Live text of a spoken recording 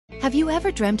Have you ever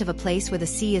dreamt of a place where the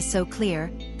sea is so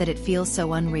clear that it feels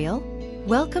so unreal?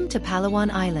 Welcome to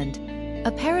Palawan Island,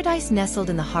 a paradise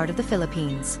nestled in the heart of the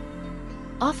Philippines.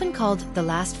 Often called the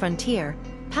last frontier,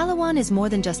 Palawan is more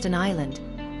than just an island.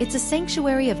 It's a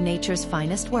sanctuary of nature's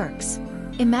finest works.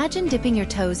 Imagine dipping your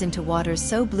toes into waters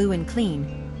so blue and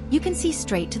clean, you can see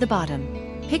straight to the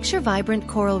bottom. Picture vibrant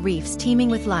coral reefs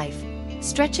teeming with life,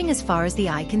 stretching as far as the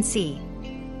eye can see.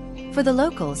 For the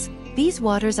locals, these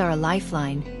waters are a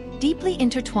lifeline, deeply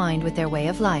intertwined with their way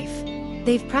of life.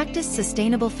 They've practiced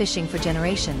sustainable fishing for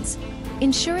generations,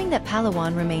 ensuring that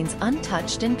Palawan remains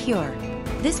untouched and pure.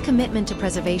 This commitment to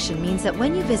preservation means that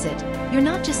when you visit, you're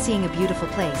not just seeing a beautiful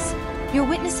place, you're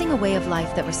witnessing a way of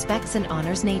life that respects and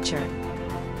honors nature.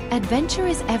 Adventure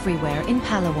is everywhere in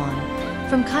Palawan.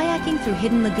 From kayaking through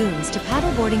hidden lagoons to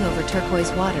paddleboarding over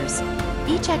turquoise waters,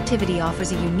 each activity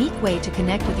offers a unique way to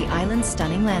connect with the island's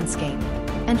stunning landscape.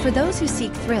 And for those who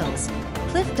seek thrills,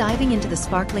 cliff diving into the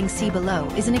sparkling sea below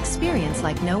is an experience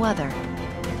like no other.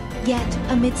 Yet,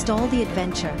 amidst all the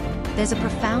adventure, there's a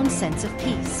profound sense of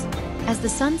peace. As the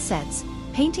sun sets,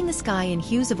 painting the sky in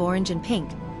hues of orange and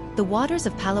pink, the waters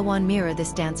of Palawan mirror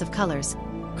this dance of colors,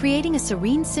 creating a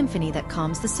serene symphony that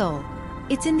calms the soul.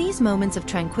 It's in these moments of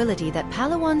tranquility that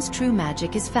Palawan's true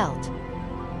magic is felt.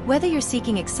 Whether you're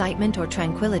seeking excitement or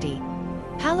tranquility,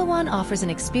 Palawan offers an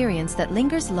experience that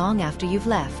lingers long after you've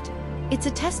left. It's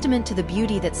a testament to the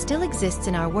beauty that still exists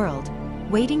in our world,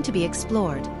 waiting to be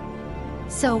explored.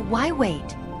 So why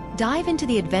wait? Dive into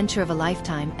the adventure of a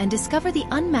lifetime and discover the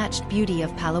unmatched beauty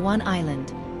of Palawan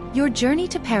Island. Your journey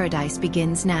to paradise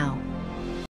begins now.